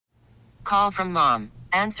Call from mom.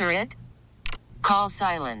 Answer it. Call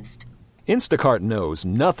silenced. Instacart knows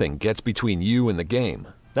nothing gets between you and the game.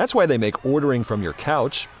 That's why they make ordering from your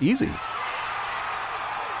couch easy.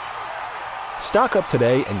 Stock up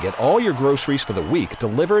today and get all your groceries for the week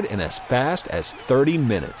delivered in as fast as 30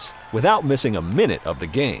 minutes without missing a minute of the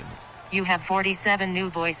game. You have 47 new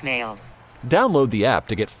voicemails. Download the app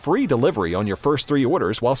to get free delivery on your first 3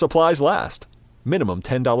 orders while supplies last. Minimum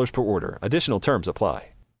 $10 per order. Additional terms apply.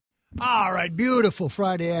 All right, beautiful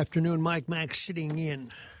Friday afternoon. Mike Mack sitting in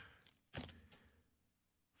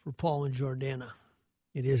for Paul and Jordana.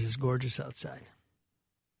 It's gorgeous outside.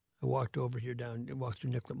 I walked over here walked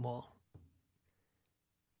through Nicollet Mall.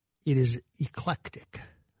 It is eclectic,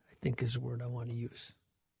 I think is the word I want to use.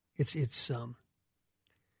 It's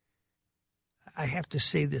I have to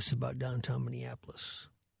say this about downtown Minneapolis.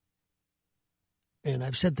 And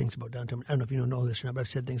I've said things about downtown. I don't know if you don't know this or not, but I've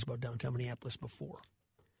said things about downtown Minneapolis before.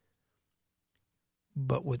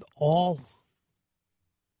 But with all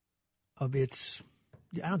of its,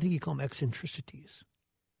 I don't think you call them eccentricities,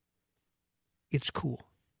 it's cool.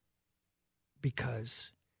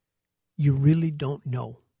 Because you really don't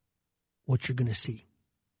know what you're going to see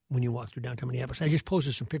when you walk through downtown Minneapolis. I just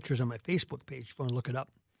posted some pictures on my Facebook page if you want to look it up.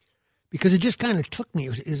 Because it just kind of took me.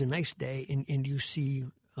 It was a nice day, and you see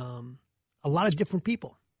a lot of different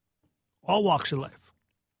people, all walks of life.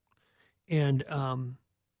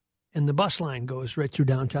 And the bus line goes right through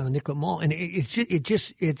downtown and Nicollet Mall. And it's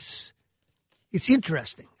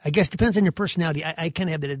interesting. I guess it depends on your personality. I kind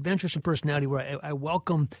of have that adventuresome personality where I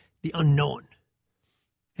welcome the unknown.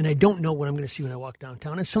 And I don't know what I'm going to see when I walk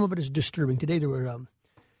downtown. And some of it is disturbing. Today there were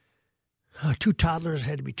 2 toddlers,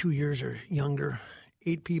 had to be 2 years or younger,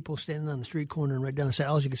 8 people standing on the street corner, and right down the side,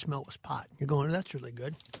 all you could smell was pot. You're going, oh, that's really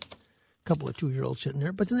good. A couple of 2-year-olds sitting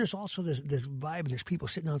there. But then there's also this vibe, and there's people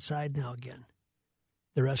sitting outside now again,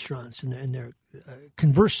 the restaurants, and they're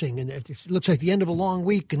conversing, and it looks like the end of a long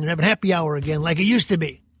week, and they're having happy hour again like it used to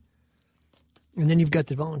be. And then you've got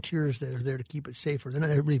the volunteers that are there to keep it safer. They're not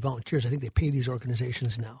really volunteers. I think they pay these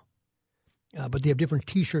organizations now. But they have different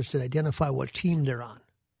T-shirts that identify what team they're on.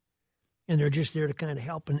 And they're just there to kind of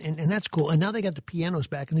help, and that's cool. And now they got the pianos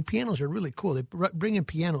back, and the pianos are really cool. They bring in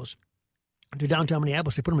pianos to downtown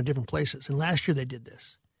Minneapolis. They put them in different places. And last year they did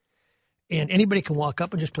this. And anybody can walk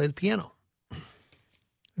up and just play the piano.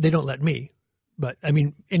 They don't let me, but, I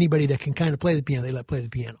mean, anybody that can kind of play the piano, they let play the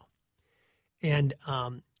piano. And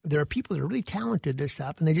there are people that are really talented that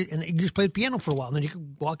stop, and they just play the piano for a while, and then you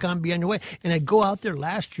can walk on and be on your way. And I go out there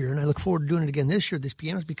last year, and I look forward to doing it again this year, this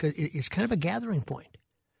piano, because it's kind of a gathering point.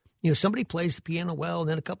 You know, somebody plays the piano well, and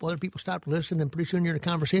then a couple other people stop to listen, and pretty soon you're in a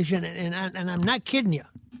conversation. And I'm not kidding you.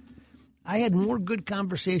 I had more good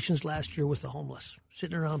conversations last year with the homeless,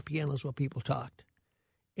 sitting around pianos while people talked.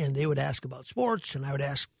 And they would ask about sports, and I would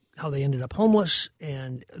ask how they ended up homeless.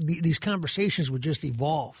 And these conversations would just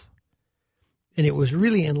evolve. And it was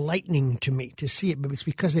really enlightening to me to see it. But it's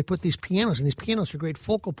because they put these pianos, and these pianos are great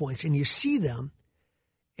focal points. And you see them,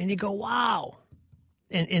 and you go, wow.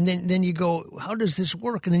 And then you go, how does this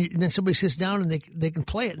work? And then somebody sits down and they can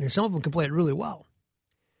play it. And then some of them can play it really well.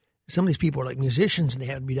 Some of these people are like musicians, and they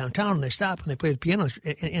have to be downtown, and they stop and they play the piano.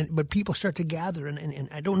 But people start to gather, and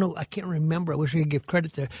I don't know, I can't remember. I wish I could give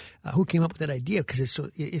credit to who came up with that idea, because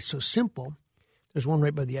it's so simple. There's one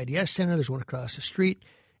right by the IDS Center. There's one across the street.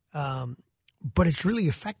 But it's really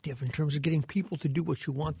effective in terms of getting people to do what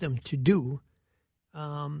you want them to do,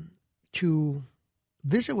 to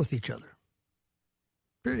visit with each other.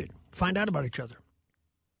 Period. Find out about each other.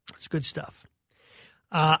 It's good stuff.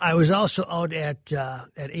 I was also out at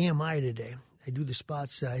AMI today. I do the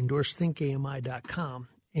spots. I endorse thinkami.com.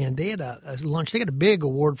 And they had a lunch. They got a big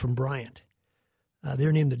award from Bryant.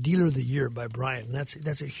 They're named the Dealer of the Year by Bryant. And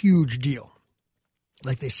that's a huge deal.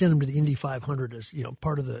 Like they sent them to the Indy 500 as, you know,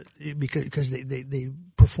 part of the, because they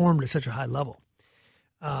performed at such a high level.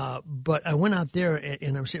 But I went out there,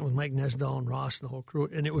 and I'm sitting with Mike Nesdahl and Ross and the whole crew,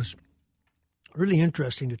 and it was really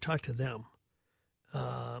interesting to talk to them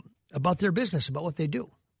about their business, about what they do.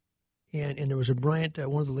 And there was a Bryant,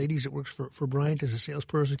 one of the ladies that works for Bryant as a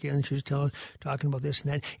salesperson, and she was talking about this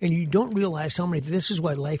and that. And you don't realize how many, this is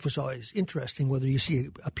why life was always interesting, whether you see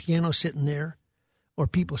a piano sitting there or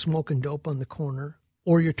people smoking dope on the corner,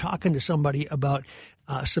 or you're talking to somebody about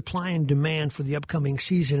supply and demand for the upcoming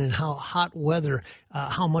season and how hot weather,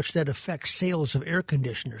 how much that affects sales of air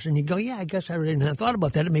conditioners. And you go, yeah, I guess I really hadn't thought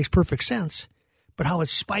about that. It makes perfect sense. But how it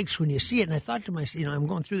spikes when you see it. And I thought to myself, you know, I'm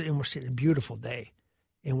going through it, and we're sitting a beautiful day.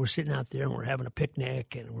 And we're sitting out there, and we're having a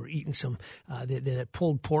picnic, and we're eating some that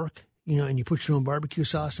pulled pork, you know, and you put your own barbecue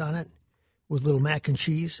sauce on it with little mac and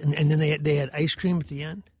cheese. And then they had ice cream at the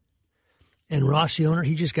end. And Ross, the owner,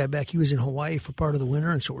 he just got back. He was in Hawaii for part of the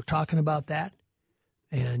winter, and so we're talking about that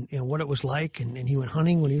and what it was like. And he went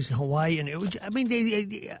hunting when he was in Hawaii. And it was, I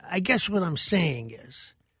mean, I guess what I'm saying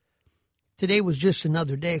is today was just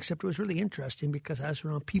another day, except it was really interesting because I was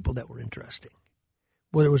around people that were interesting.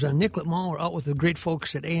 Whether it was on Nicollet Mall or out with the great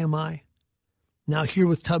folks at AMI. Now here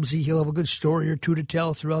with Tubbsy, he'll have a good story or two to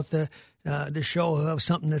tell throughout the show. He'll have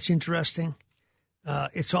something that's interesting.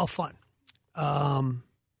 It's all fun.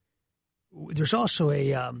 There's also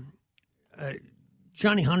a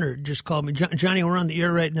Johnny Hunter just called me. Johnny, we're on the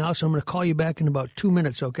air right now, so I'm going to call you back in about 2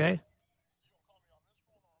 minutes, okay?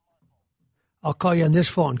 I'll call you on this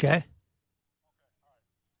phone, okay?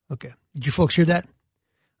 Okay. Did you folks hear that?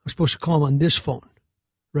 I'm supposed to call him on this phone,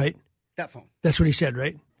 right? That phone. That's what he said,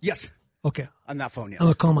 right? Yes. Okay. On that phone, yes. I'm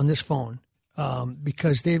going to call him on this phone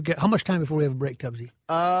because they've got – how much time before we have a break, Tubbsy?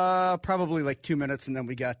 Probably like 2 minutes, and then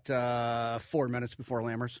we got 4 minutes before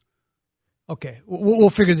Lammers. Okay, we'll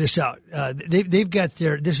figure this out. They've got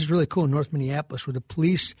their. This is really cool in North Minneapolis, where the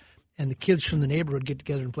police and the kids from the neighborhood get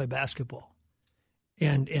together and play basketball.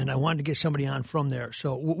 And I wanted to get somebody on from there,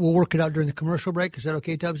 so we'll work it out during the commercial break. Is that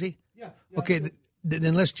okay, Tubbsy? Yeah. Okay,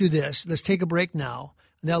 then let's do this. Let's take a break now,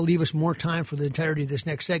 and that'll leave us more time for the entirety of this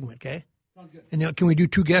next segment. Okay. Sounds good. And then can we do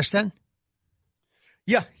two guests then?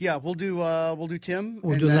 Yeah. We'll do Tim.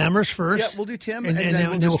 We'll do Lammers first. Yeah, we'll do Tim, and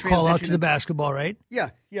then we'll call out to the basketball, right? Yeah,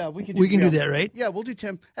 we can. Do that, right? Yeah, we'll do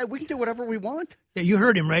Tim. Hey, we can do whatever we want. Yeah, you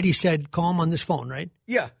heard him, right? He said call him on this phone, right?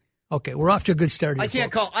 Yeah. Okay, we're off to a good start here,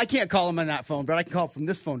 I can't call him on that phone, but I can call from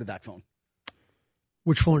this phone to that phone.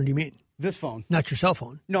 Which phone do you mean? This phone. Not your cell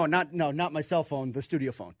phone. No, not my cell phone. The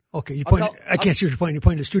studio phone. Okay, I can't see what you're pointing. You're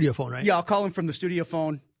pointing to the studio phone, right? Yeah, I'll call him from the studio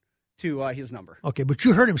phone to his number. Okay, but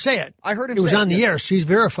you heard him say it. I heard him. It was say on the yes. air, so he's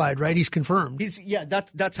verified, right? He's confirmed.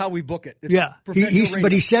 That's how we book it. It's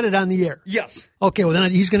but he said it on the air. Yes. Okay, well then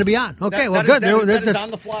he's going to be on. Okay, good. That is on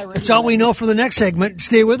the fly right That's now. all we know for the next segment.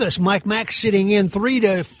 Stay with us. Mike Mack sitting in 3 to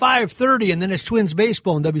 5:30, and then it's Twins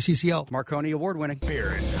baseball in WCCO. Marconi award-winning.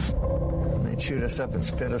 They'd shoot us up and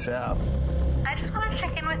spit us out. I just want to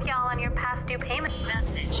check in with y'all on your past due payment.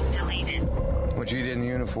 Message deleted. What you did in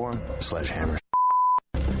uniform, sledgehammer.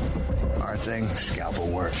 Our thing, scalpel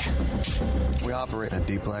work. We operate a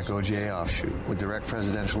deep black OGA offshoot with direct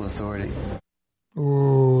presidential authority.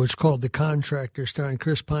 Oh, it's called The Contractor, starring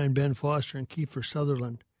Chris Pine, Ben Foster, and Kiefer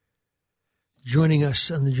Sutherland. Joining us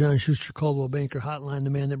on the John Schuster Coldwell Banker Hotline,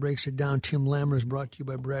 the man that breaks it down, Tim Lammers, brought to you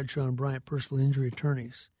by Bradshaw and Bryant Personal Injury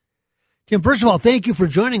Attorneys. Tim, first of all, thank you for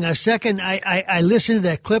joining us. Second, I listened to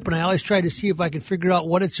that clip, and I always try to see if I can figure out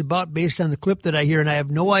what it's about based on the clip that I hear, and I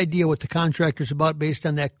have no idea what The Contractor's about based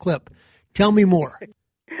on that clip. Tell me more.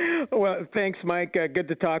 Well, thanks, Mike. Good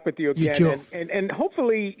to talk with you again. You too. And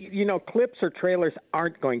hopefully, clips or trailers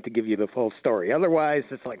aren't going to give you the full story. Otherwise,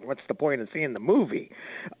 it's like, what's the point of seeing the movie?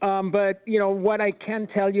 But, what I can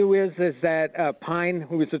tell you is that Pine,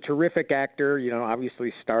 who is a terrific actor,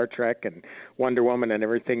 obviously Star Trek and Wonder Woman and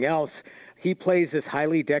everything else, he plays this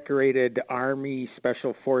highly decorated Army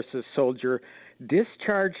Special Forces soldier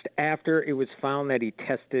discharged after it was found that he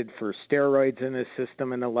tested for steroids in his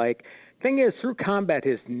system and the like. Thing is, through combat,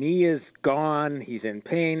 his knee is gone. He's in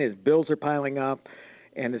pain. His bills are piling up.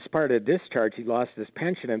 And as part of the discharge, he lost his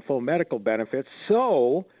pension and full medical benefits.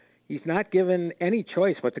 So he's not given any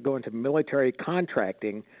choice but to go into military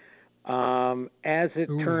contracting. As it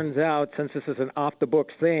turns out, since this is an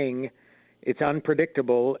off-the-books thing, it's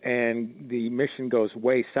unpredictable, and the mission goes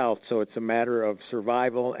way south. So it's a matter of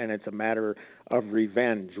survival, and it's a matter of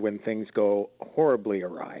revenge when things go horribly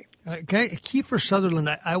awry. Kiefer Sutherland,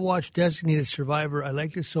 I watched Designated Survivor. I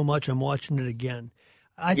liked it so much, I'm watching it again.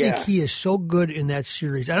 I think he is so good in that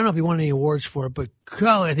series. I don't know if he won any awards for it, but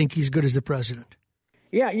golly, I think he's good as the president.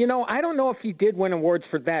 Yeah, I don't know if he did win awards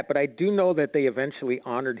for that, but I do know that they eventually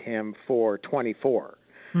honored him for 24.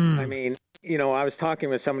 I mean, I was talking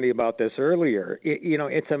with somebody about this earlier.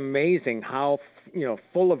 It's amazing how,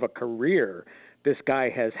 full of a career this guy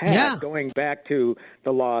has had, going back to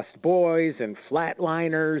The Lost Boys and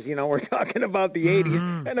Flatliners. We're talking about the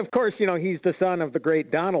 80s. And, of course, he's the son of the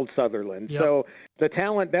great Donald Sutherland. Yep. So the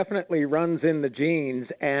talent definitely runs in the genes.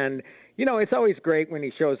 And, it's always great when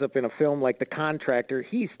he shows up in a film like The Contractor.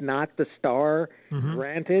 He's not the star,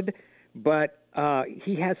 granted, but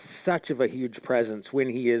he has such of a huge presence when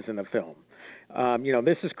he is in a film.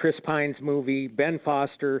 This is Chris Pine's movie. Ben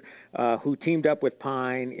Foster, who teamed up with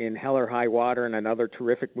Pine in Hell or High Water and another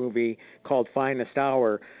terrific movie called Finest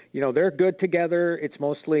Hour. They're good together. It's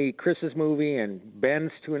mostly Chris's movie and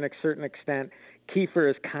Ben's to a certain extent. Kiefer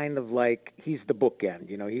is kind of like he's the bookend.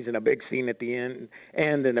 He's in a big scene at the end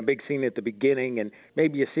and a big scene at the beginning, and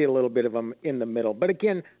maybe you see a little bit of him in the middle. But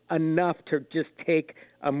again, enough to just take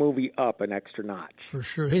a movie up an extra notch. For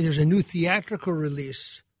sure. Hey, there's a new theatrical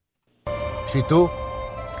release. Și tu?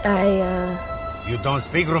 You don't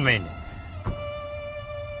speak Romanian.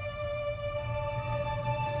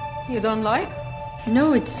 You don't like?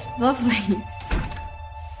 No, it's lovely.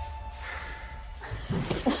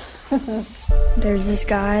 There's this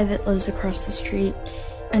guy that lives across the street,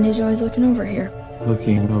 and he's always looking over here.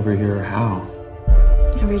 Looking over here how?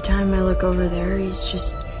 Every time I look over there, he's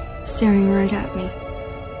just staring right at me.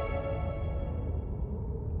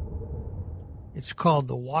 It's called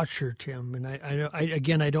The Watcher, Tim, and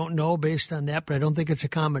I don't know based on that, but I don't think it's a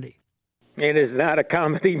comedy. It is not a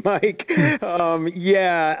comedy, Mike.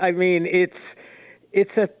 Yeah, I mean,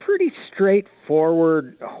 it's a pretty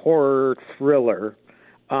straightforward horror thriller.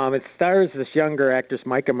 It stars this younger actress,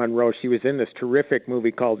 Micah Monroe. She was in this terrific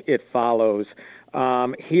movie called It Follows.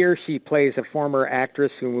 Here she plays a former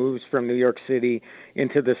actress who moves from New York City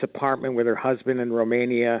into this apartment with her husband in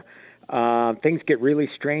Romania. Things get really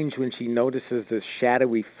strange when she notices this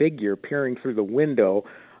shadowy figure peering through the window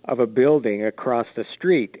of a building across the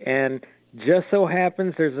street. And just so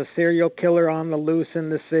happens there's a serial killer on the loose in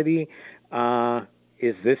the city.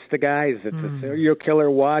 Is this the guy? Is it the serial killer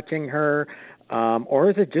watching her? Or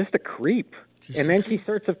is it just a creep? And then she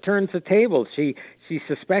sort of turns the tables. She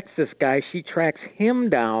suspects this guy. She tracks him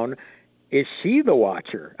down. Is she the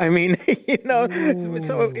watcher? I mean, So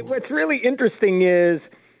what's really interesting is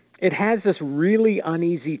it has this really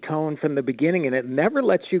uneasy tone from the beginning, and it never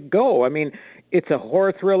lets you go. I mean, it's a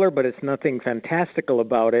horror thriller, but it's nothing fantastical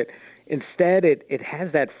about it. Instead, it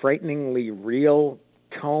has that frighteningly real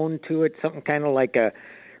tone to it, something kind of like a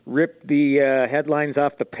rip the headlines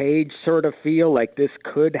off the page sort of feel, like this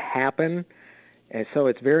could happen. And so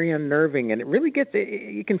it's very unnerving, and it really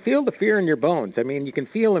you can feel the fear in your bones. I mean, you can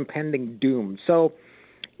feel impending doom. So,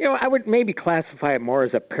 I would maybe classify it more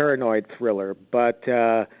as a paranoid thriller, but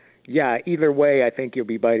yeah, either way, I think you'll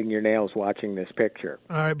be biting your nails watching this picture.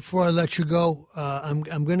 All right, before I let you go, I'm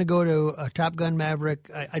going to go to Top Gun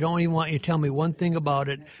Maverick. I don't even want you to tell me one thing about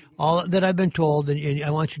it. All that I've been told, and I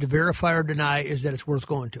want you to verify or deny, is that it's worth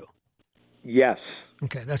going to. Yes.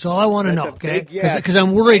 Okay, that's all I want to know, okay? Because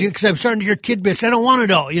I'm worried, because I'm starting to hear tidbits. I don't want to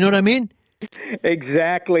know. You know what I mean?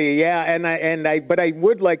 Exactly, yeah, but I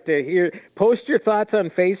would like to post your thoughts on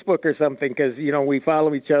Facebook or something, because we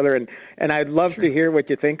follow each other, and I'd love to hear what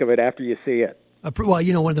you think of it after you see it. Well,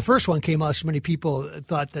 when the first one came out, so many people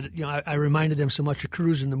thought that I reminded them so much of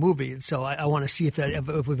Cruise in the movie, and so I want to see if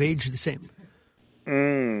we've aged the same.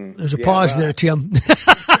 There's a pause there, Tim.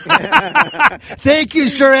 Thank you,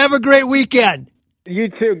 sir. Have a great weekend. You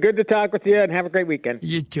too. Good to talk with you, and have a great weekend.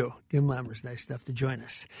 You too. Tim Lammers, nice enough to join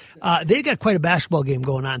us. They got quite a basketball game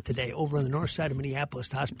going on today over on the north side of Minneapolis,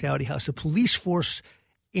 the Hospitality House. The police force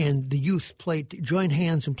and the youth join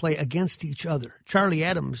hands and play against each other. Charlie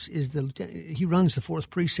Adams he runs the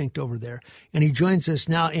 4th precinct over there, and he joins us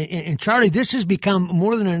now. And Charlie, this has become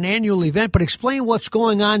more than an annual event, but explain what's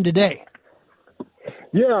going on today.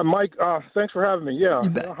 Yeah, Mike, thanks for having me.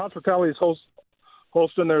 Yeah, Hospitality is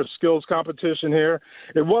hosting their skills competition here.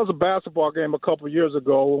 It was a basketball game a couple of years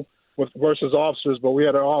ago versus officers, but we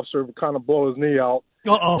had an officer kind of blow his knee out.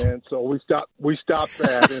 And so we stopped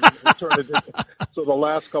that and turned it into, so the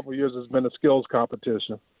last couple of years has been a skills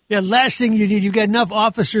competition. Yeah, last thing you need, you've got enough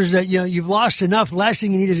officers that you've lost enough. Last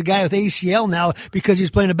thing you need is a guy with ACL now because he's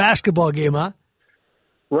playing a basketball game, huh?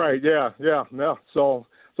 Right, yeah. So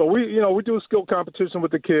we do a skill competition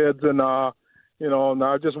with the kids, and and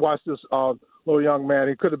I just watched this little young man.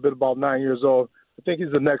 He could have been about 9 years old. I think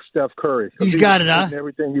he's the next Steph Curry. He's got it, huh?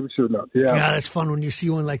 Everything he was shooting up. Yeah, that's fun when you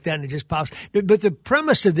see one like that and it just pops. But the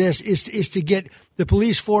premise of this is to get the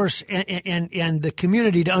police force and the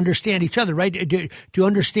community to understand each other, right? To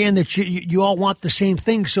understand that you all want the same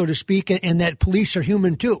thing, so to speak, and that police are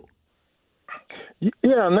human too.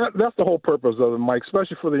 Yeah, and that's the whole purpose of it, Mike,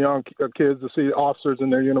 especially for the young kids to see officers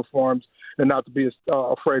in their uniforms and not to be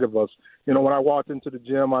afraid of us. When I walked into the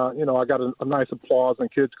gym, I got a nice applause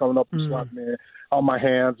and kids coming up and slapping me on my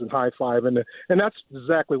hands and high-fiving. And that's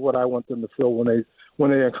exactly what I want them to feel when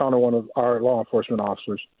they encounter one of our law enforcement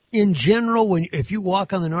officers. In general, if you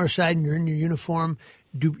walk on the north side and you're in your uniform,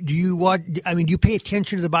 do you pay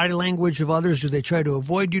attention to the body language of others? Do they try to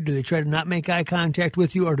avoid you? Do they try to not make eye contact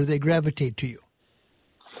with you, or do they gravitate to you?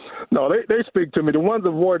 No, they speak to me. The ones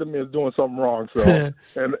avoiding me is doing something wrong. So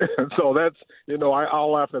and so that's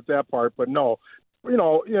I'll laugh at that part. But no,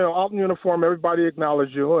 out in uniform, everybody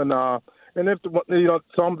acknowledges you, and And if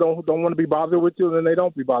some don't want to be bothered with you, then they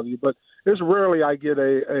don't be bothered with you. But it's rarely I get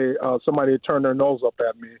somebody to turn their nose up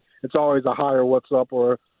at me. It's always a hi or what's up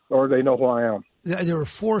or they know who I am. There were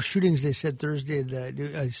 4 shootings, they said, Thursday,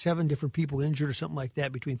 7 different people injured or something like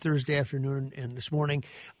that between Thursday afternoon and this morning.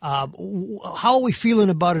 How are we feeling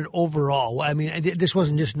about it overall? I mean, this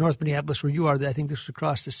wasn't just North Minneapolis where you are. I think this was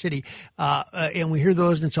across the city. And we hear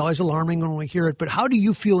those, and it's always alarming when we hear it. But how do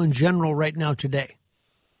you feel in general right now today?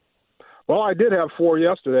 Well, I did have 4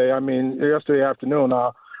 yesterday. Yesterday afternoon.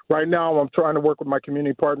 Right now, I'm trying to work with my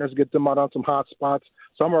community partners, get them out on some hot spots.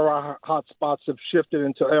 Some of our hot spots have shifted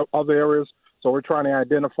into other areas. So we're trying to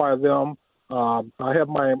identify them. I have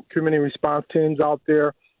my community response teams out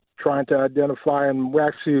there trying to identify, and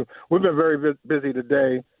we've been very busy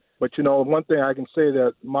today. But, one thing I can say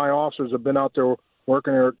that my officers have been out there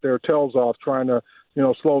working their tails off trying to,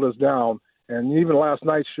 slow this down. And even last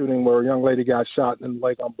night's shooting where a young lady got shot in the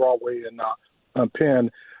leg on Broadway and on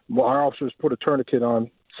Penn, our officers put a tourniquet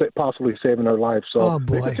on, possibly saving her life. So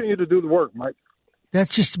they continue to do the work, Mike. That's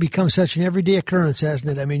just become such an everyday occurrence,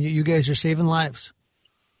 hasn't it? I mean, you guys are saving lives.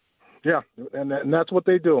 Yeah, and that's what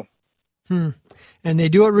they do. And they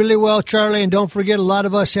do it really well, Charlie. And don't forget, a lot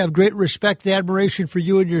of us have great respect and admiration for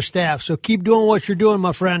you and your staff. So keep doing what you're doing,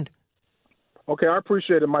 my friend. Okay, I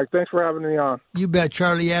appreciate it, Mike. Thanks for having me on. You bet.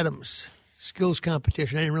 Charlie Adams, skills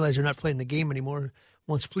competition. I didn't realize they're not playing the game anymore.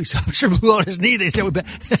 Once a police officer blew out his knee, they said,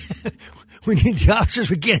 we need the officers.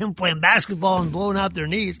 We get him playing basketball and blowing out their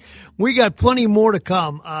knees. We got plenty more to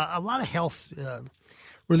come. A lot of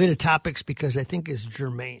health-related topics because I think is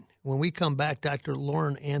germane. When we come back, Dr.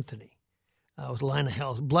 Ronn Anthony with Allina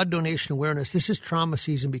Health. Blood donation awareness. This is trauma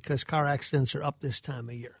season because car accidents are up this time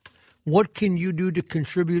of year. What can you do to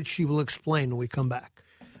contribute? She will explain when we come back.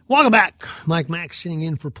 Welcome back. Mike Mack sitting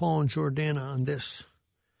in for Paul and Jordana on this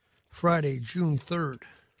Friday, June 3rd,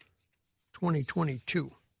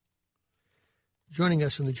 2022. Joining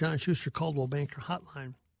us on the John Schuster Caldwell Banker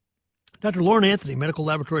Hotline, Dr. Ronn Anthony, Medical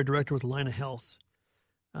Laboratory Director with Allina Health.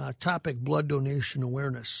 Topic, blood donation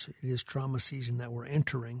awareness. It is trauma season that we're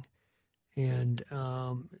entering, and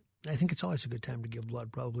I think it's always a good time to give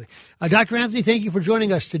blood, probably. Dr. Anthony, thank you for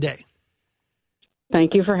joining us today.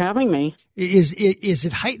 Thank you for having me. Is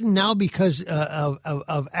it heightened now because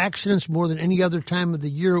of accidents more than any other time of the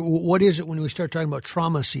year? What is it when we start talking about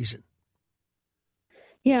trauma season?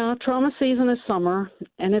 Yeah, trauma season is summer,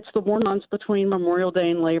 and it's the warm months between Memorial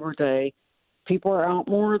Day and Labor Day. People are out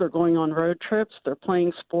more, they're going on road trips, they're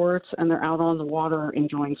playing sports, and they're out on the water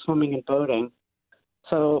enjoying swimming and boating.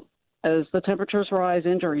 So as the temperatures rise,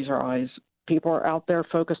 injuries rise. People are out there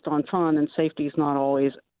focused on fun, and safety is not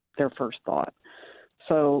always their first thought.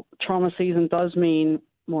 So trauma season does mean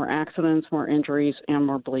more accidents, more injuries, and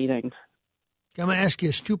more bleeding. I'm going to ask you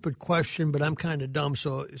a stupid question, but I'm kind of dumb,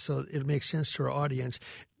 so it makes sense to our audience.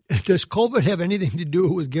 Does COVID have anything to do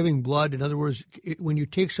with giving blood? In other words, when you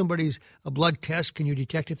take somebody's a blood test, can you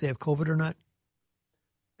detect if they have COVID or not?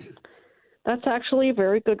 That's actually a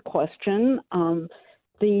very good question.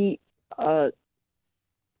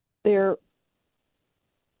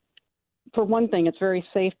 For one thing, it's very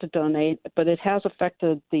safe to donate, but it has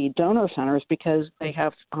affected the donor centers because they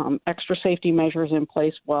have extra safety measures in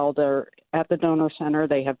place while they're at the donor center.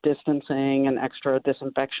 They have distancing and extra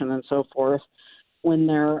disinfection and so forth when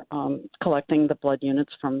they're collecting the blood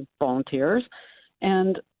units from volunteers.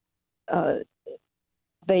 And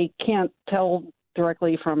they can't tell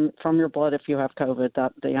directly from your blood if you have COVID.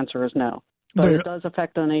 The answer is no. But it does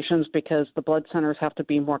affect donations because the blood centers have to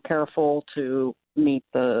be more careful to meet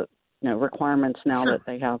the requirements now that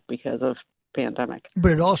they have because of pandemic.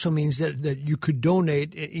 But it also means that you could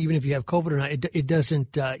donate even if you have COVID or not. It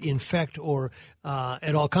doesn't infect or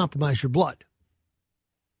at all compromise your blood.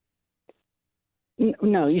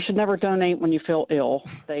 No, you should never donate when you feel ill.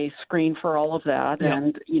 They screen for all of that, yeah.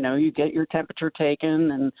 And you get your temperature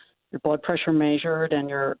taken and your blood pressure measured and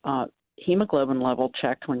your hemoglobin level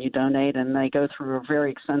checked when you donate, and they go through a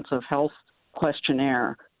very extensive health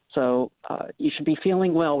questionnaire. So you should be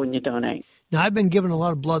feeling well when you donate. Now, I've been given a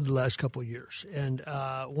lot of blood the last couple of years, and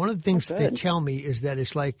one of the things that they tell me is that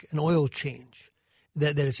it's like an oil change,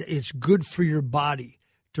 that it's good for your body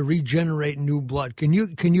to regenerate new blood. Can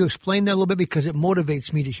you explain that a little bit, because it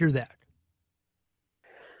motivates me to hear that?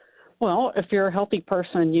 Well, if you're a healthy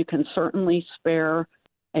person, you can certainly spare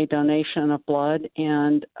a donation of blood,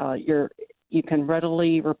 and you can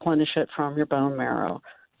readily replenish it from your bone marrow.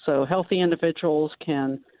 So healthy individuals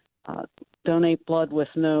can donate blood with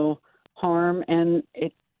no harm, and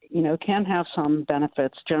it can have some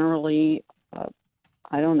benefits. Generally,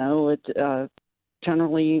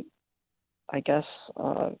 generally, I guess,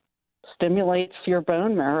 stimulates your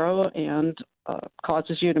bone marrow and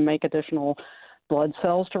causes you to make additional blood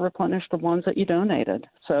cells to replenish the ones that you donated.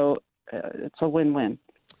 So it's a win-win.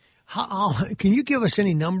 How can you give us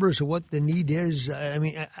any numbers of what the need is? I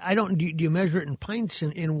mean, I don't. Do you measure it in pints?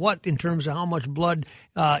 In what, in terms of how much blood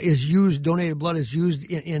is used? Donated blood is used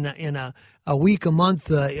in a week, a month,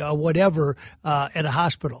 whatever, at a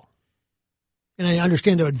hospital. And I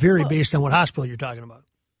understand that would vary based on what hospital you're talking about.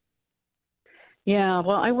 Yeah,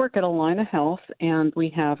 well, I work at Allina Health, and we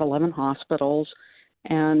have 11 hospitals,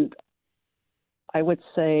 and I would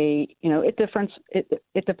say,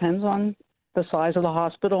 it depends on the size of the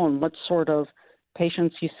hospital and what sort of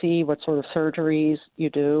patients you see, what sort of surgeries you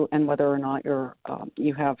do, and whether or not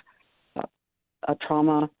you have a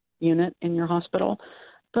trauma unit in your hospital.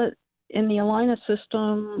 But in the Allina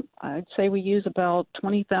system, I'd say we use about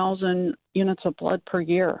 20,000 units of blood per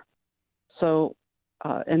year. So,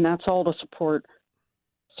 and that's all to support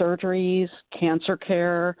surgeries, cancer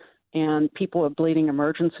care, and people with bleeding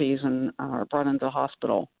emergencies and are brought into the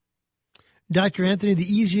hospital. Dr. Anthony, the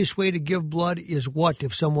easiest way to give blood is what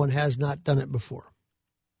if someone has not done it before?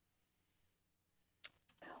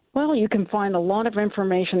 Well, you can find a lot of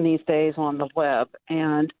information these days on the web,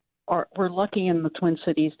 and we're lucky in the Twin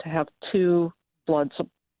Cities to have two blood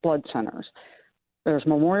centers. There's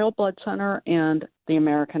Memorial Blood Center and the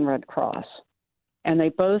American Red Cross. And they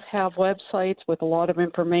both have websites with a lot of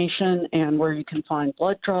information and where you can find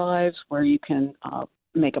blood drives, where you can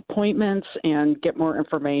make appointments and get more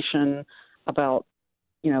information about,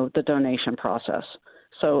 the donation process.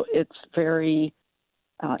 So it's very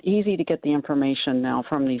easy to get the information now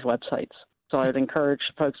from these websites. So I would encourage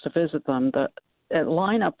folks to visit them. The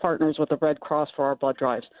Allina partners with the Red Cross for our blood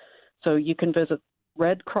drives. So you can visit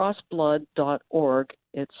redcrossblood.org.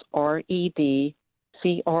 It's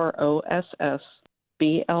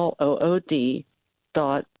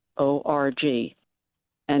redcrossblood.org.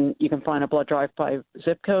 And you can find a blood drive by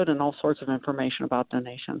zip code and all sorts of information about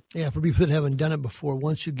donation. Yeah, for people that haven't done it before,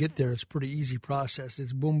 once you get there, it's a pretty easy process.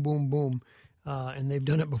 It's boom, boom, boom. And they've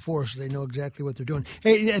done it before, so they know exactly what they're doing.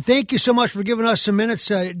 Hey, thank you so much for giving us some minutes,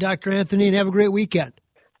 Dr. Anthony, and have a great weekend.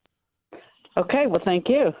 Okay, well, thank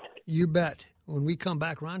you. You bet. When we come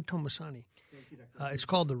back, Ronn Tomassoni. It's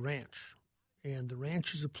called The Ranch. And The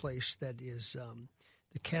Ranch is a place that is...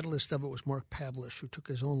 the catalyst of it was Mark Pavlish, who took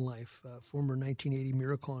his own life, former 1980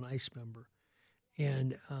 Miracle on Ice member.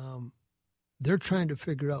 And they're trying to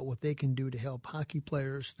figure out what they can do to help hockey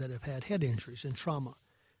players that have had head injuries and trauma.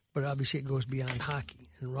 But obviously it goes beyond hockey.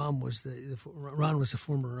 And Ron was the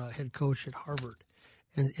former head coach at Harvard.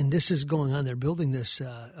 And this is going on. They're building this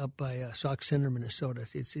up by Sauk Center, Minnesota.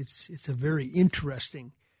 It's a very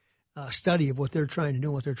interesting study of what they're trying to do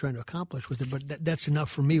and what they're trying to accomplish with it. But that's enough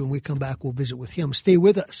for me. When we come back, we'll visit with him. Stay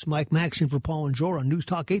with us. Mike Maxon for Paul and Joel on News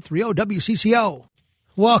Talk 830 WCCO.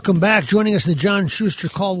 Welcome back. Joining us in the John Schuster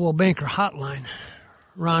Caldwell Banker Hotline,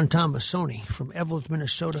 Ronn Tomassoni from Eveleth,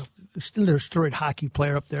 Minnesota. Still a storied hockey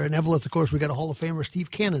player up there. In Eveleth, of course, we got a Hall of Famer, Steve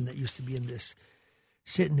Cannon, that used to be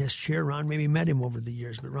sit in this chair. Ron maybe met him over the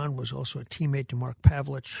years, but Ron was also a teammate to Mark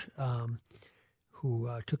Pavlich, who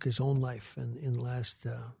took his own life in the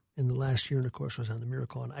last year, and of course was on the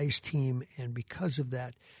Miracle on Ice team. And because of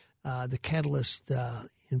that, the catalyst,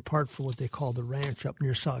 in part for what they call the ranch up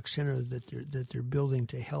near Sauk Center, that they're building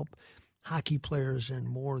to help hockey players and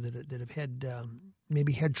more that have had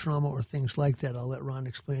maybe head trauma or things like that. I'll let Ron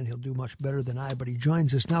explain. He'll do much better than I, but he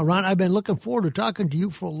joins us now. Ron, I've been looking forward to talking to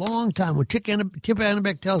you for a long time. When Tip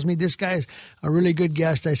Annebeck tells me this guy's a really good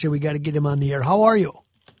guest, I say we got to get him on the air. How are you?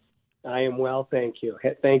 I am well, thank you.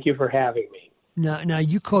 Thank you for having me. Now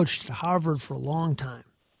you coached at Harvard for a long time.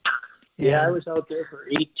 Yeah, I was out there for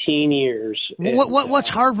 18 years. What's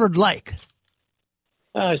Harvard like?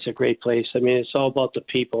 It's a great place. I mean, it's all about the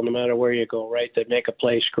people, no matter where you go, right? They make a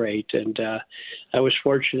place great. And I was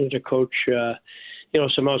fortunate to coach,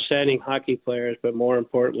 some outstanding hockey players, but more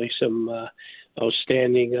importantly, some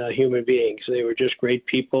outstanding human beings. They were just great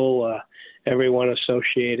people. Everyone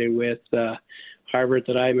associated with Harvard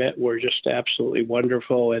that I met were just absolutely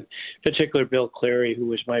wonderful, and in particular Bill Cleary, who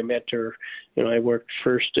was my mentor. I worked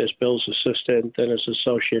first as Bill's assistant, then as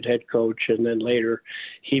associate head coach, and then later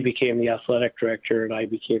he became the athletic director and I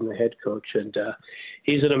became the head coach. And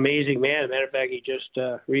he's an amazing man. As a matter of fact, he just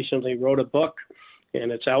recently wrote a book,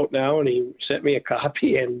 and it's out now, and he sent me a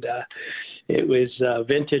copy, and it was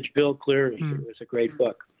Vintage Bill Cleary. It was a great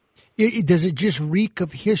book. Does it just reek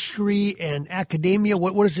of history and academia?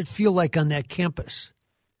 What does it feel like on that campus?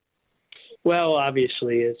 Well,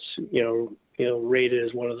 obviously, it's rated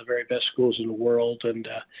as one of the very best schools in the world, and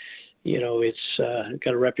it's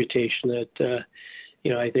got a reputation that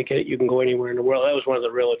I think you can go anywhere in the world. That was one of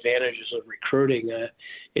the real advantages of recruiting.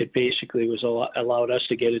 It basically was allowed us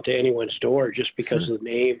to get into anyone's door just because of the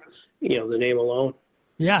name, the name alone.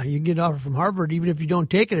 Yeah, you can get an offer from Harvard. Even if you don't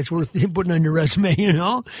take it, it's worth putting on your resume,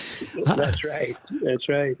 That's right. That's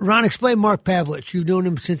right. Ron, explain Mark Pavlich. You've known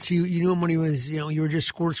him since you knew him when he was, you were just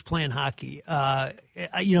squirts playing hockey.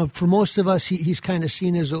 For most of us, he's kind of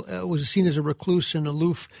was seen as a recluse and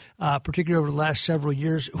aloof, particularly over the last several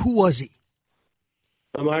years. Who was he?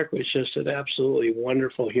 Mark was just an absolutely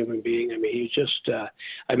wonderful human being. I mean, he just,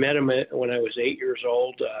 I met him when I was 8 years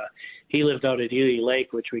old. He lived out at Ely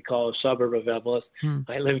Lake, which we call a suburb of Evelyn.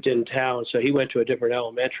 I lived in town, so he went to a different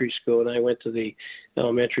elementary school, and I went to the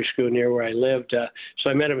elementary school near where I lived. So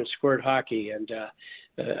I met him in squirt hockey, and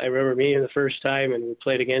I remember meeting him the first time, and we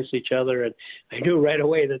played against each other, and I knew right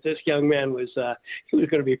away that this young man was going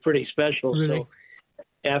to be pretty special. Really? So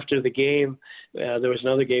after the game, there was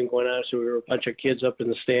another game going on, so we were a bunch of kids up in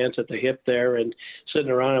the stands at the hip there and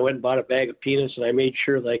sitting around. I went and bought a bag of peanuts, and I made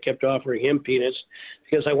sure that I kept offering him peanuts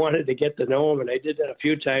because I wanted to get to know him, and I did that a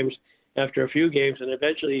few times after a few games, and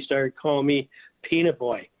eventually he started calling me Peanut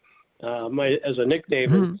Boy as a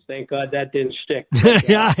nickname, and thank God that didn't stick. But,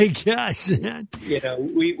 yeah, I guess.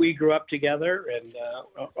 We grew up together and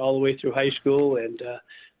all the way through high school and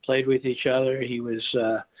played with each other. He was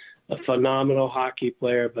a phenomenal hockey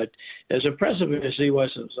player, but as impressive as he was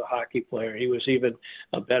as a hockey player, he was even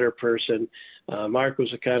a better person. Mark was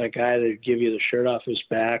the kind of guy that would give you the shirt off his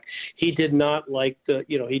back. He did not like the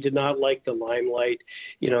limelight.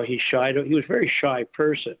 He shied. He was a very shy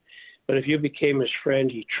person, but if you became his friend,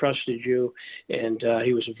 he trusted you, and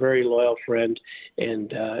he was a very loyal friend. And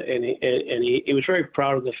he was very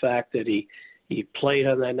proud of the fact that he played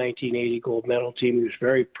on that 1980 gold medal team. He was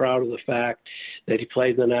very proud of the fact that he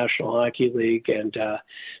played in the National Hockey League,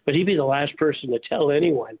 but he'd be the last person to tell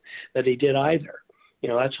anyone that he did either.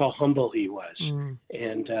 That's how humble he was.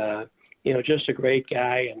 And, just a great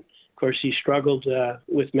guy. And, of course, he struggled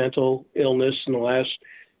with mental illness in the last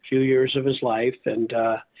few years of his life and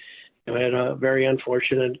had a very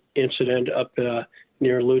unfortunate incident up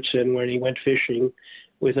near Lutzen when he went fishing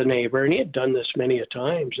with a neighbor, and he had done this many a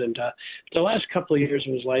times. And the last couple of years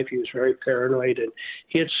of his life, he was very paranoid, and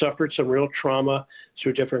he had suffered some real trauma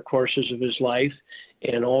through different courses of his life.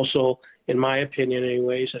 And also, in my opinion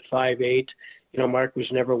anyways, at 5'8", Mark was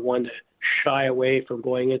never one to shy away from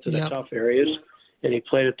going into the tough areas, and he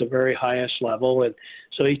played at the very highest level. And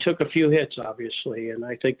so he took a few hits, obviously, and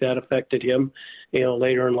I think that affected him,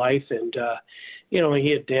 later in life. And,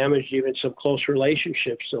 he had damaged even some close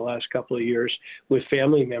relationships the last couple of years with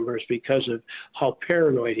family members because of how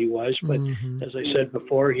paranoid he was. But as I said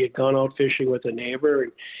before, he had gone out fishing with a neighbor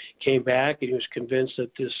and came back, and he was convinced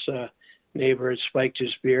that this neighbor had spiked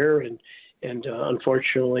his beer and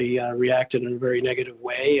unfortunately reacted in a very negative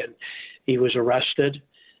way. And he was arrested,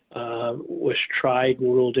 was tried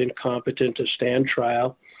and ruled incompetent to stand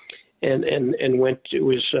trial. And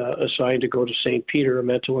was assigned to go to St. Peter, a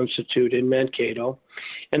mental institute in Mankato.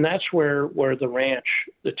 And that's where the ranch,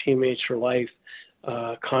 the Teammates for Life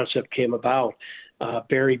concept came about.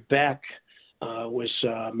 Barry Beck was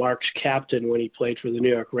Mark's captain when he played for the New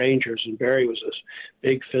York Rangers, and Barry was this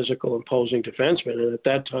big, physical, imposing defenseman, and at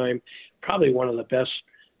that time, probably one of the best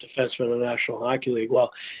defensemen in the National Hockey League. Well,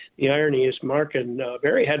 the irony is Mark and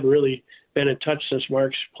Barry hadn't really been in touch since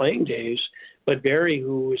Mark's playing days, but Barry,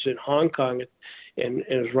 who was in Hong Kong and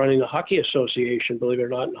was running the Hockey Association, believe it or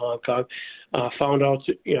not, in Hong Kong, found out,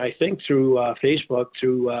 I think through Facebook,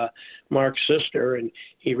 through Mark's sister, and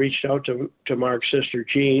he reached out to Mark's sister,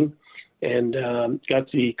 Jean, and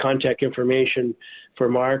got the contact information for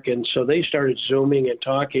Mark. And so they started Zooming and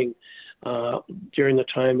talking during the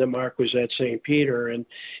time that Mark was at St. Peter. And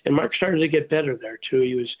Mark started to get better there, too.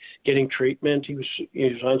 He was getting treatment. He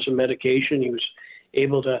was on some medication. He was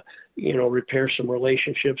able to, repair some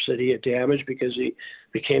relationships that he had damaged because he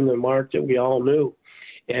became the Mark that we all knew.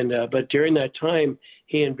 And but during that time,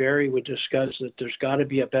 he and Barry would discuss that there's got to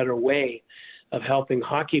be a better way of helping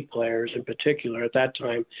hockey players in particular at that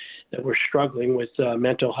time that were struggling with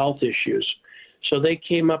mental health issues. So they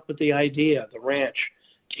came up with the idea, the ranch,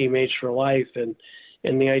 Teammates for Life. And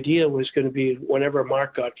the idea was going to be whenever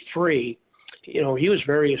Mark got free, he was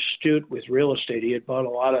very astute with real estate. He had bought a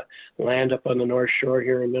lot of land up on the North Shore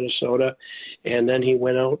here in Minnesota, and then he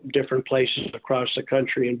went out different places across the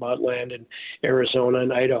country and bought land in Arizona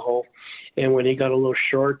and Idaho. And when he got a little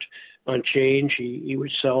short on change, he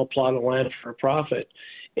would sell a plot of land for a profit.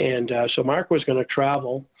 And so Mark was going to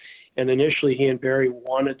travel, and initially he and Barry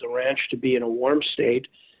wanted the ranch to be in a warm state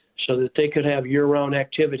so that they could have year-round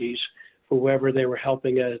activities for whoever they were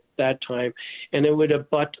helping at that time. And it would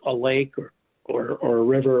abut a lake or or a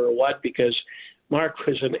river or what, because Mark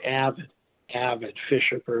was an avid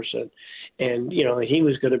fisher person, and he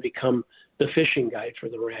was going to become the fishing guide for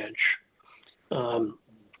the ranch.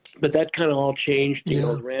 But that kind of all changed. The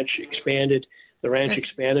ranch expanded. The ranch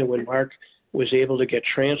expanded when Mark was able to get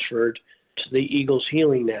transferred to the Eagles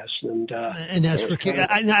Healing Nest, and that's for kids.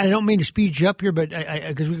 I don't mean to speed you up here, but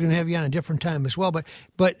because we're going to have you on a different time as well.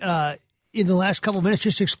 But in the last couple of minutes,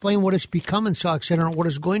 just explain what it's become in Sauk Center and what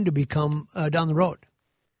it's going to become down the road.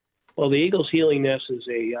 Well, the Eagles Healing Nest is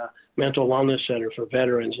a mental wellness center for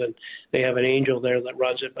veterans, and they have an angel there that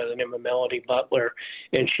runs it by the name of Melody Butler,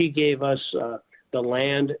 and she gave us the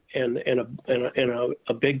land and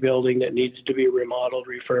a big building that needed to be remodeled,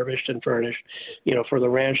 refurbished, and furnished, for the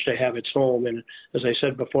ranch to have its home. And as I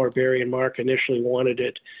said before, Barry and Mark initially wanted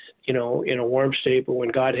it, in a warm state, but when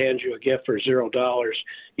God hands you a gift for $0,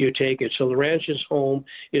 you take it. So the ranch's home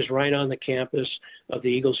is right on the campus of the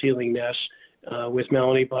Eagles Healing Nest with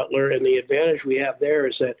Melanie Butler. And the advantage we have there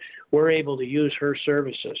is that we're able to use her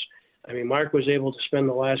services. I mean, Mark was able to spend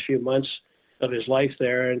the last few months of his life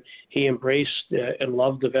there, and he embraced and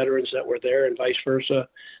loved the veterans that were there, and vice versa.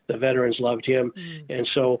 The veterans loved him. And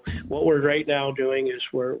so what we're right now doing is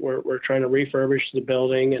we're trying to refurbish the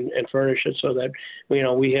building and furnish it so that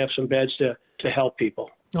we have some beds to help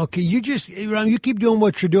people. Okay, you keep doing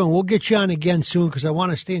what you're doing. We'll get you on again soon because I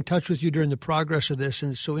want to stay in touch with you during the progress of this,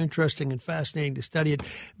 and it's so interesting and fascinating to study it.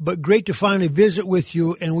 But great to finally visit with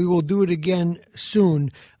you, and we will do it again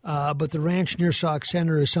soon. But the ranch near Sauk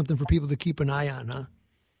Center is something for people to keep an eye on, huh?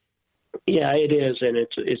 Yeah, it is, and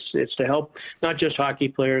it's to help not just hockey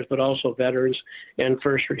players but also veterans and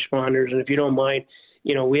first responders. And if you don't mind,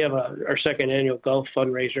 we have our second annual golf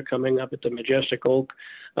fundraiser coming up at the Majestic Oak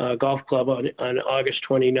Golf Club on August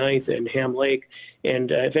 29th in Ham Lake.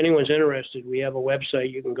 And if anyone's interested, we have a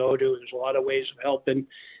website you can go to. There's a lot of ways of helping.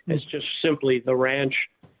 It's just simply the Ranch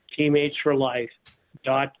Teammates for Life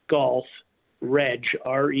 .golf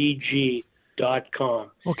reg.com.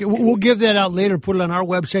 Okay, we'll give that out later and put it on our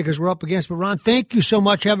website because we're up against it. But Ron, thank you so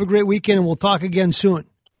much. Have a great weekend, and we'll talk again soon.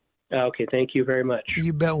 Okay, thank you very much.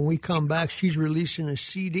 You bet. When we come back, she's releasing a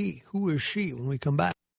CD. Who is she when we come back?